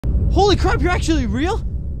Holy crap, you're actually real?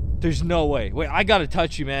 There's no way. Wait, I gotta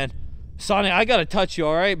touch you, man. Sonic, I gotta touch you,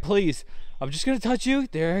 alright? Please. I'm just gonna touch you.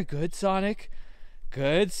 There, good, Sonic.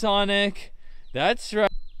 Good, Sonic. That's right.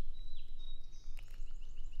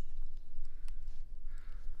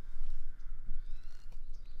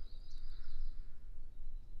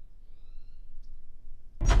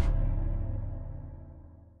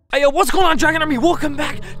 Hey, yo, what's going on, Dragon Army? Welcome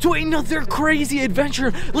back to another crazy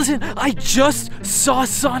adventure. Listen, I just saw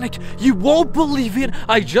Sonic. You won't believe it.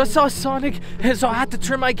 I just saw Sonic, and so I had to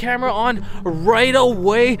turn my camera on right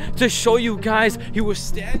away to show you guys. He was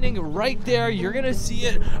standing right there. You're gonna see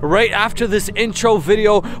it right after this intro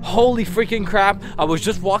video. Holy freaking crap. I was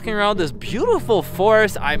just walking around this beautiful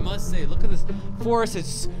forest. I must say, look at this forest.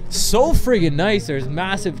 It's so freaking nice. There's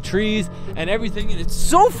massive trees and everything, and it's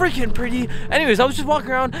so freaking pretty. Anyways, I was just walking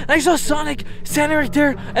around, and I saw Sonic standing right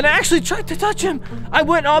there, and I actually tried to touch him. I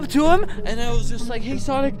went up to him, and I was just like, hey,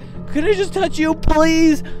 Sonic, could I just touch you,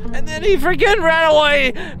 please? And then he freaking ran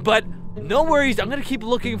away. But no worries, I'm gonna keep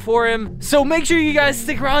looking for him. So make sure you guys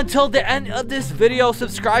stick around until the end of this video.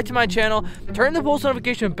 Subscribe to my channel, turn the post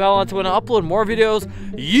notification bell on so when I upload more videos,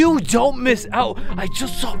 you don't miss out. I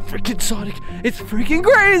just saw freaking Sonic. It's freaking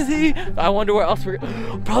crazy. I wonder where else we're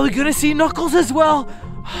probably gonna see Knuckles as well.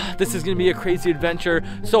 This is gonna be a crazy adventure,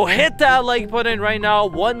 so hit that like button right now.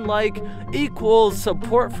 1 like equals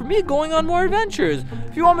support for me going on more adventures.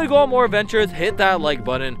 If you want me to go on more adventures, hit that like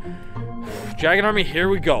button. Dragon Army, here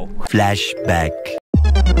we go. Flashback.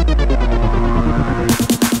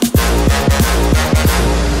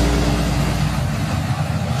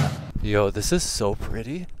 Yo, this is so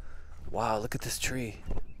pretty. Wow, look at this tree.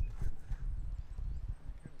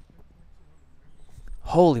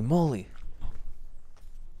 Holy moly.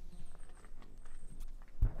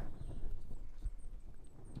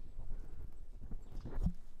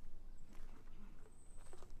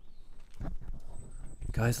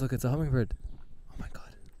 Guys, look, it's a hummingbird. Oh my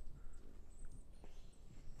god.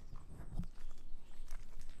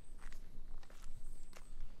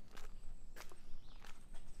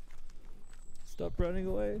 Stop running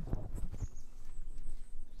away.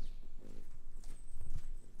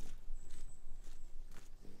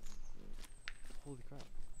 Holy crap.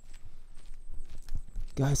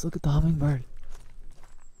 Guys, look at the hummingbird.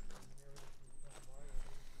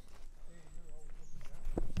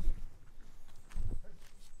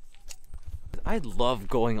 I love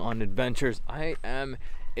going on adventures. I am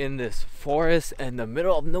in this forest in the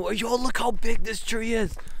middle of nowhere. Yo, look how big this tree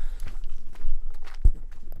is.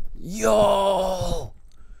 Yo,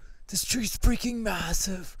 this tree's freaking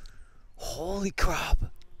massive. Holy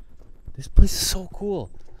crap. This place is so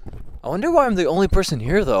cool. I wonder why I'm the only person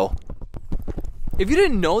here though. If you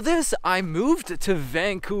didn't know this, I moved to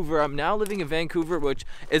Vancouver. I'm now living in Vancouver, which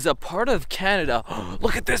is a part of Canada.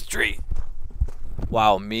 Look at this tree.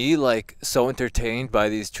 Wow, me like so entertained by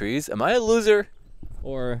these trees. Am I a loser?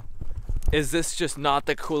 Or is this just not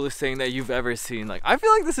the coolest thing that you've ever seen? Like, I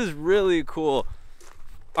feel like this is really cool.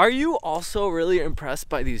 Are you also really impressed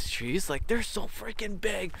by these trees? Like, they're so freaking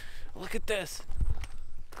big. Look at this.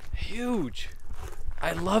 Huge.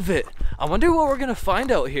 I love it. I wonder what we're gonna find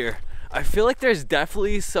out here. I feel like there's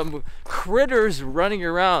definitely some critters running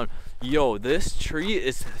around. Yo, this tree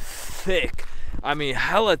is thick. I mean,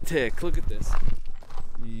 hella thick. Look at this.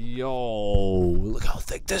 Yo, look how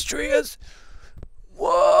thick this tree is.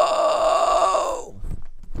 Whoa!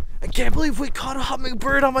 I can't believe we caught a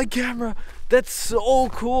hummingbird on my camera. That's so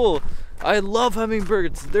cool. I love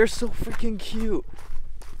hummingbirds. They're so freaking cute.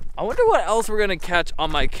 I wonder what else we're gonna catch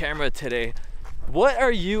on my camera today. What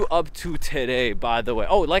are you up to today, by the way?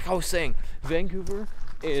 Oh, like I was saying, Vancouver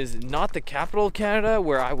is not the capital of Canada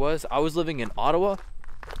where I was. I was living in Ottawa,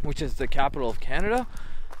 which is the capital of Canada.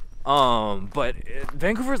 But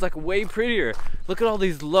Vancouver is like way prettier. Look at all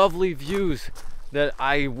these lovely views that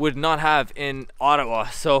I would not have in Ottawa.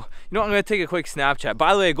 So, you know what, I'm gonna take a quick Snapchat.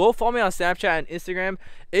 By the way, go follow me on Snapchat and Instagram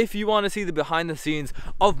if you want to see the behind the scenes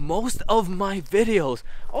of most of my videos.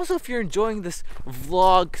 Also, if you're enjoying this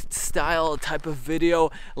vlog style type of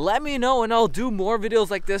video, let me know and I'll do more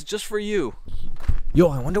videos like this just for you. Yo,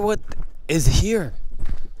 I wonder what is here.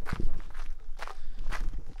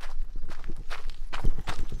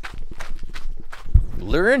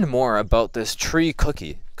 Learn more about this tree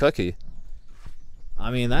cookie. I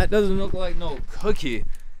mean, that doesn't look like no cookie.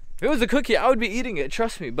 If it was a cookie, I would be eating it,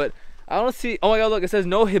 trust me. But I don't see. Oh my god, look, it says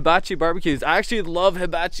no hibachi barbecues. I actually love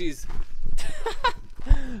hibachis.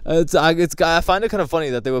 I find it kind of funny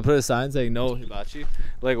that they would put a sign saying no hibachi.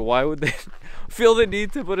 Like, why would they feel the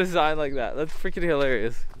need to put a sign like that? That's freaking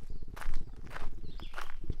hilarious.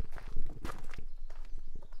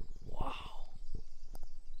 Wow.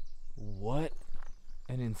 What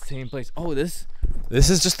an insane place. Oh, this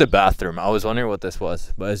is just a bathroom. I was wondering what this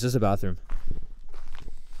was, but it's just a bathroom.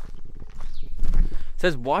 It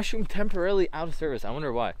says washroom temporarily out of service. I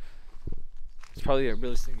wonder why. It's probably a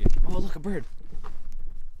really stinky. Oh, look, a bird.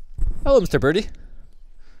 Hello, Mr. Birdie.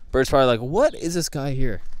 Bird's probably like, what is this guy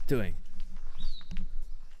here doing?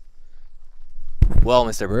 Well,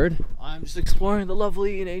 Mr. Bird, I'm just exploring the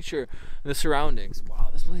lovely nature and the surroundings. Wow,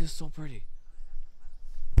 this place is so pretty.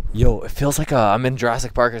 Yo, it feels like I'm in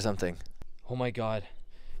Jurassic Park or something. Oh my god.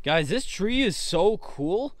 Guys, this tree is so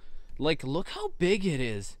cool. Like, look how big it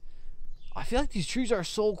is. I feel like these trees are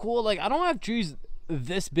so cool. Like, I don't have trees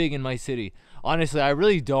this big in my city. Honestly, I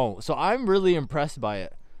really don't. So I'm really impressed by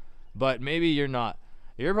it. But maybe you're not.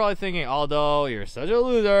 You're probably thinking, Aldo, you're such a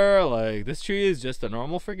loser. Like, this tree is just a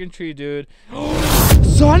normal freaking tree, dude.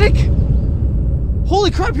 Sonic?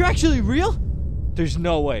 Holy crap, you're actually real? There's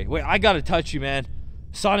no way. Wait, I gotta touch you, man.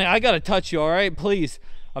 Sonic, I gotta touch you, alright? Please.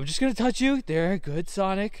 I'm just gonna touch you. There, good,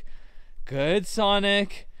 Sonic. Good,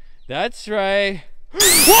 Sonic. That's right.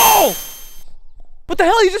 Whoa! What the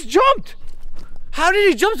hell? He just jumped! How did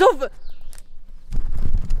he jump so fast?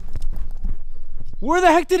 Where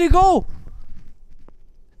the heck did he go?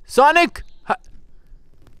 Sonic?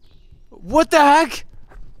 What the heck?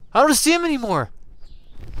 I don't see him anymore.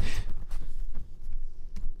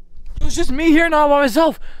 It was just me here now by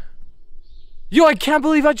myself. Yo, I can't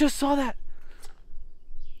believe I just saw that.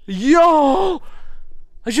 Yo!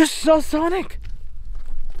 I just saw Sonic.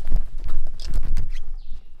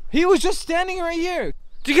 He was just standing right here.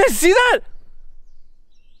 Do you guys see that?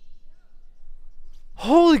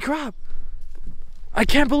 Holy crap. I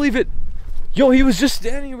can't believe it. Yo, he was just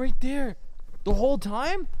standing right there the whole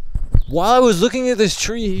time. While I was looking at this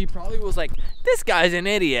tree, he probably was like, this guy's an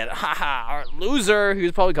idiot, haha, or loser. He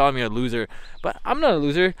was probably calling me a loser, but I'm not a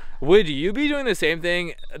loser. Would you be doing the same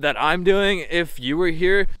thing that I'm doing if you were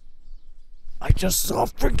here? I just saw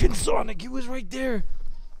freaking Sonic. He was right there.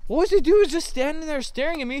 What was he doing? He was just standing there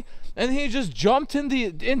staring at me, and he just jumped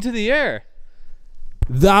into the air.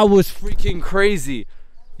 That was freaking crazy.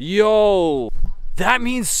 Yo, that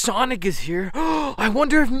means Sonic is here. I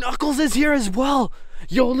wonder if Knuckles is here as well.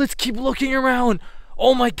 Yo, let's keep looking around.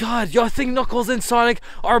 Oh my god, yo, I think Knuckles and Sonic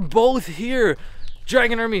are both here.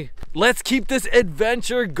 Dragon Army, let's keep this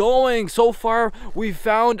adventure going. So far, we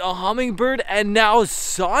found a hummingbird and now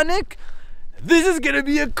Sonic? This is gonna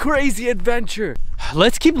be a crazy adventure.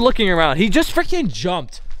 Let's keep looking around. He just freaking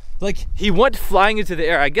jumped. Like, he went flying into the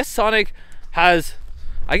air. I guess Sonic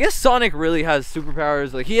really has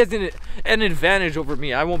superpowers. Like, he has an advantage over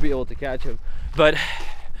me. I won't be able to catch him. But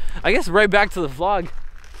I guess right back to the vlog.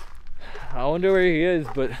 I wonder where he is,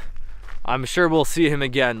 but I'm sure we'll see him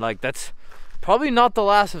again. Like, that's probably not the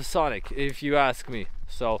last of Sonic, if you ask me.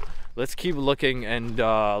 So let's keep looking and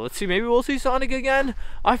let's see, maybe we'll see Sonic again.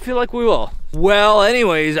 I feel like we will. Well,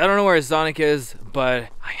 anyways, I don't know where Sonic is, but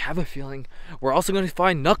I have a feeling we're also going to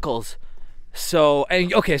find Knuckles. So,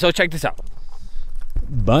 okay, so check this out.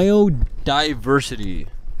 Biodiversity.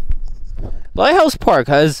 Lighthouse Park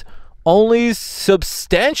has only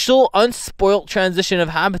substantial unspoilt transition of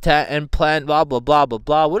habitat and plant blah blah blah blah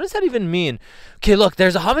blah. What does that even mean? Okay, look,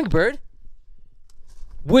 there's a hummingbird,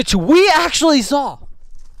 which we actually saw.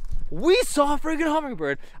 We saw a freaking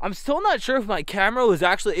hummingbird. I'm still not sure if my camera was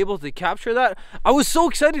actually able to capture that. I was so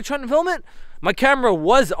excited trying to film it. My camera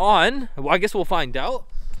was on. Well, I guess we'll find out.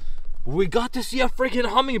 We got to see a freaking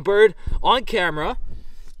hummingbird on camera.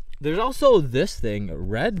 There's also this thing,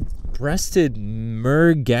 red-breasted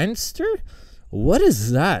merganser? What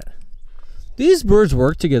is that? These birds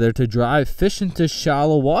work together to drive fish into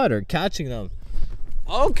shallow water, catching them.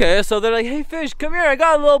 Okay, so they're like, hey fish, come here, I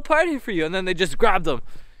got a little party for you. And then they just grab them.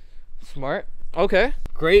 Smart. Okay.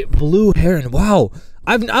 Great blue heron. Wow.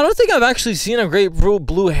 I don't think I've actually seen a great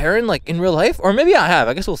blue heron like in real life. Or maybe I have.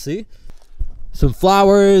 I guess we'll see. Some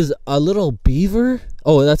flowers, a little beaver.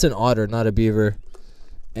 Oh, that's an otter, not a beaver.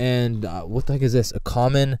 And what the heck is this? A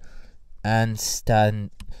common insatina.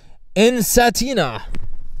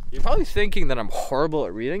 You're probably thinking that I'm horrible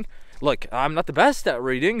at reading. Look, I'm not the best at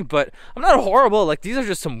reading, but I'm not horrible. Like, these are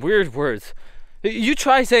just some weird words. You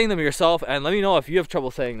try saying them yourself and let me know if you have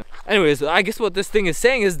trouble saying them. Anyways, I guess what this thing is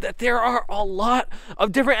saying is that there are a lot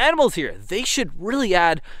of different animals here. They should really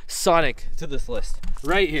add Sonic to this list.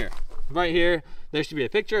 Right here. Right here. There should be a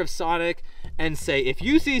picture of Sonic and say, if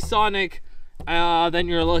you see Sonic, then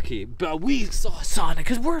you're lucky. But we saw Sonic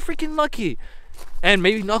because we're freaking lucky. And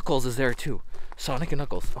maybe Knuckles is there too. Sonic and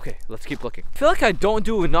Knuckles. Okay, let's keep looking. I feel like I don't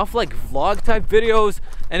do enough like vlog type videos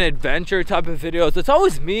and adventure type of videos. It's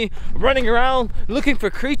always me running around looking for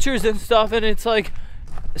creatures and stuff, and it's like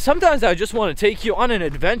sometimes I just want to take you on an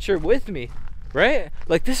adventure with me, right?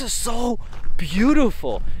 Like, this is so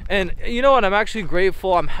beautiful. And you know what? I'm actually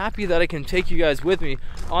grateful. I'm happy that I can take you guys with me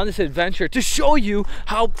on this adventure to show you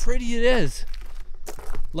how pretty it is.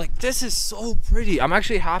 Like, this is so pretty. I'm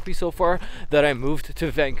actually happy so far that I moved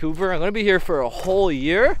to Vancouver. I'm gonna be here for a whole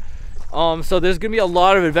year. So there's gonna be a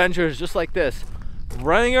lot of adventures just like this,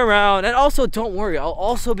 running around. And also, don't worry, I'll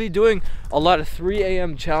also be doing a lot of 3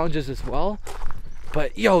 a.m. challenges as well.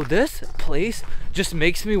 But yo, this place just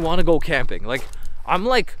makes me want to go camping. Like, I'm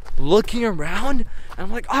like looking around and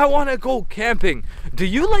I'm like, I want to go camping. Do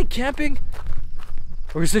you like camping?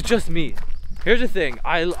 Or is it just me? Here's the thing,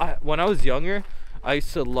 I when I was younger, I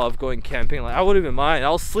used to love going camping. Like, I wouldn't even mind.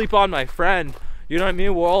 I'll sleep on my friend. You know what I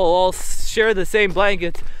mean? We'll all share the same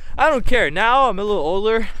blankets. I don't care. Now I'm a little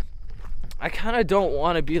older. I kind of don't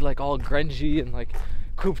want to be like all grungy and like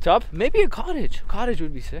cooped up. Maybe a cottage. Cottage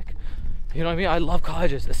would be sick. You know what I mean? I love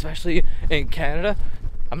cottages, especially in Canada.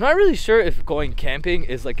 I'm not really sure if going camping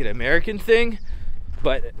is like an American thing,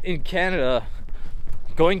 but in Canada,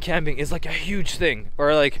 going camping is like a huge thing.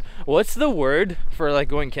 Or like, what's the word for like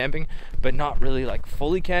going camping but not really like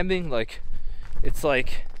fully camping? Like, it's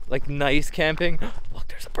like nice camping. Look,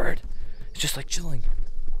 there's a bird. It's just like chilling.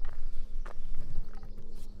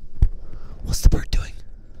 What's the bird doing?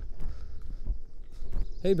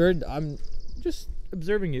 Hey bird, I'm just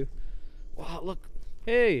observing you. Wow, look.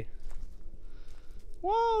 Hey.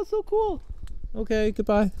 Wow, so cool. Okay,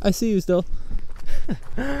 goodbye. I see you still.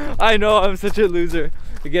 I know, I'm such a loser.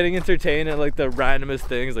 You're getting entertained at like the randomest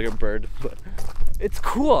things, like a bird, but it's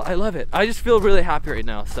cool. I love it. I just feel really happy right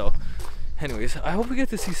now. So anyways, I hope we get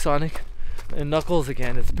to see Sonic and Knuckles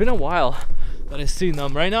again. It's been a while that I've seen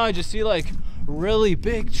them. Right now I just see like really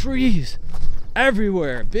big trees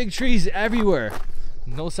everywhere. Big trees everywhere.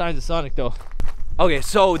 No signs of Sonic though. Okay,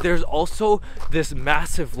 so there's also this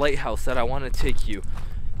massive lighthouse that I want to take you.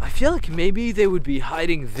 I feel like maybe they would be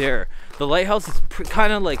hiding there. The lighthouse is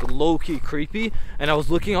kind of like low-key creepy, and I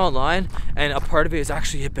was looking online and a part of it is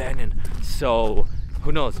actually abandoned. So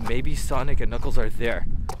who knows, maybe Sonic and Knuckles are there.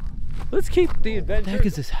 Let's keep the adventure. What the heck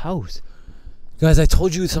is this house? Guys, I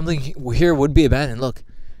told you something here would be abandoned. Look.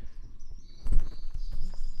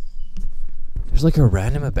 There's like a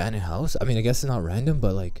random abandoned house. I mean, I guess it's not random,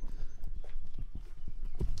 but like,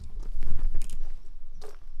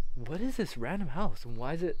 what is this random house and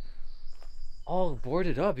why is it all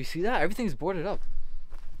boarded up? You see that? Everything's boarded up.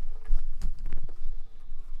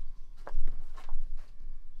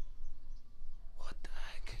 What the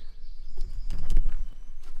heck?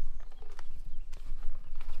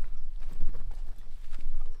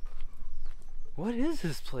 What is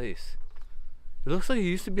this place? It looks like it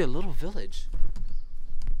used to be a little village.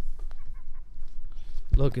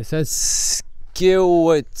 Look, it says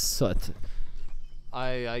Skilwitsut.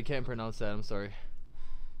 I can't pronounce that, I'm sorry.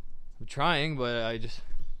 I'm trying, but I just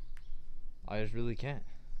really can't.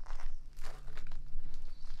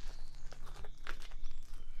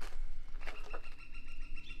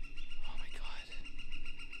 Oh my god.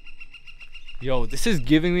 Yo, this is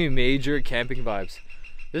giving me major camping vibes.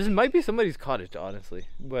 This might be somebody's cottage, honestly.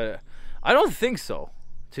 But I don't think so,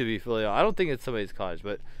 to be fully honest. I don't think it's somebody's cottage,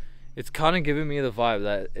 but it's kind of giving me the vibe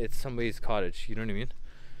that it's somebody's cottage. You know what I mean?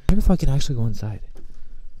 I wonder if I can actually go inside.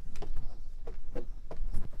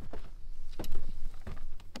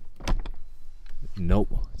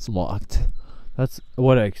 Nope, it's locked. That's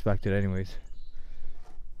what I expected anyways.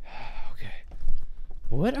 Okay.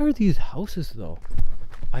 What are these houses though?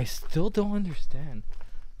 I still don't understand.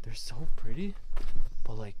 They're so pretty,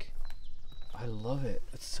 but like, I love it.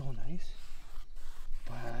 It's so nice.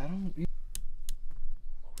 But I don't...